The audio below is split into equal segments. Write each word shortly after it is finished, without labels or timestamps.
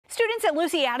Students at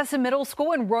Lucky Addison Middle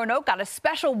School in Roanoke got a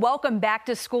special welcome back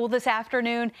to school this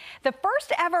afternoon. The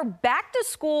first ever back to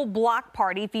school block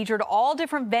party featured all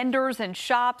different vendors and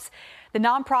shops. The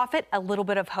nonprofit A Little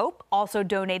Bit of Hope also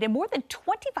donated more than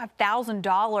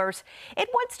 $25,000. It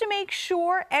wants to make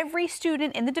sure every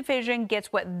student in the division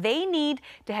gets what they need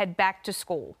to head back to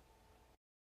school.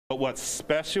 But what's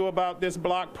special about this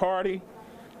block party?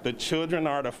 The children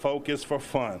are the focus for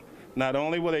fun. Not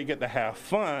only will they get to have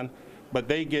fun, but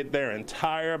they get their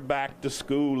entire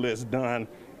back-to-school list done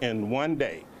in one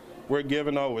day. We're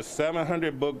giving over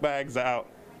 700 book bags out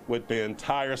with the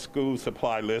entire school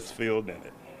supply list filled in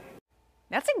it.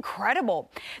 That's incredible.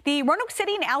 The Roanoke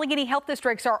City and Allegheny Health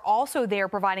Districts are also there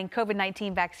providing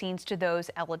COVID-19 vaccines to those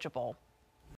eligible.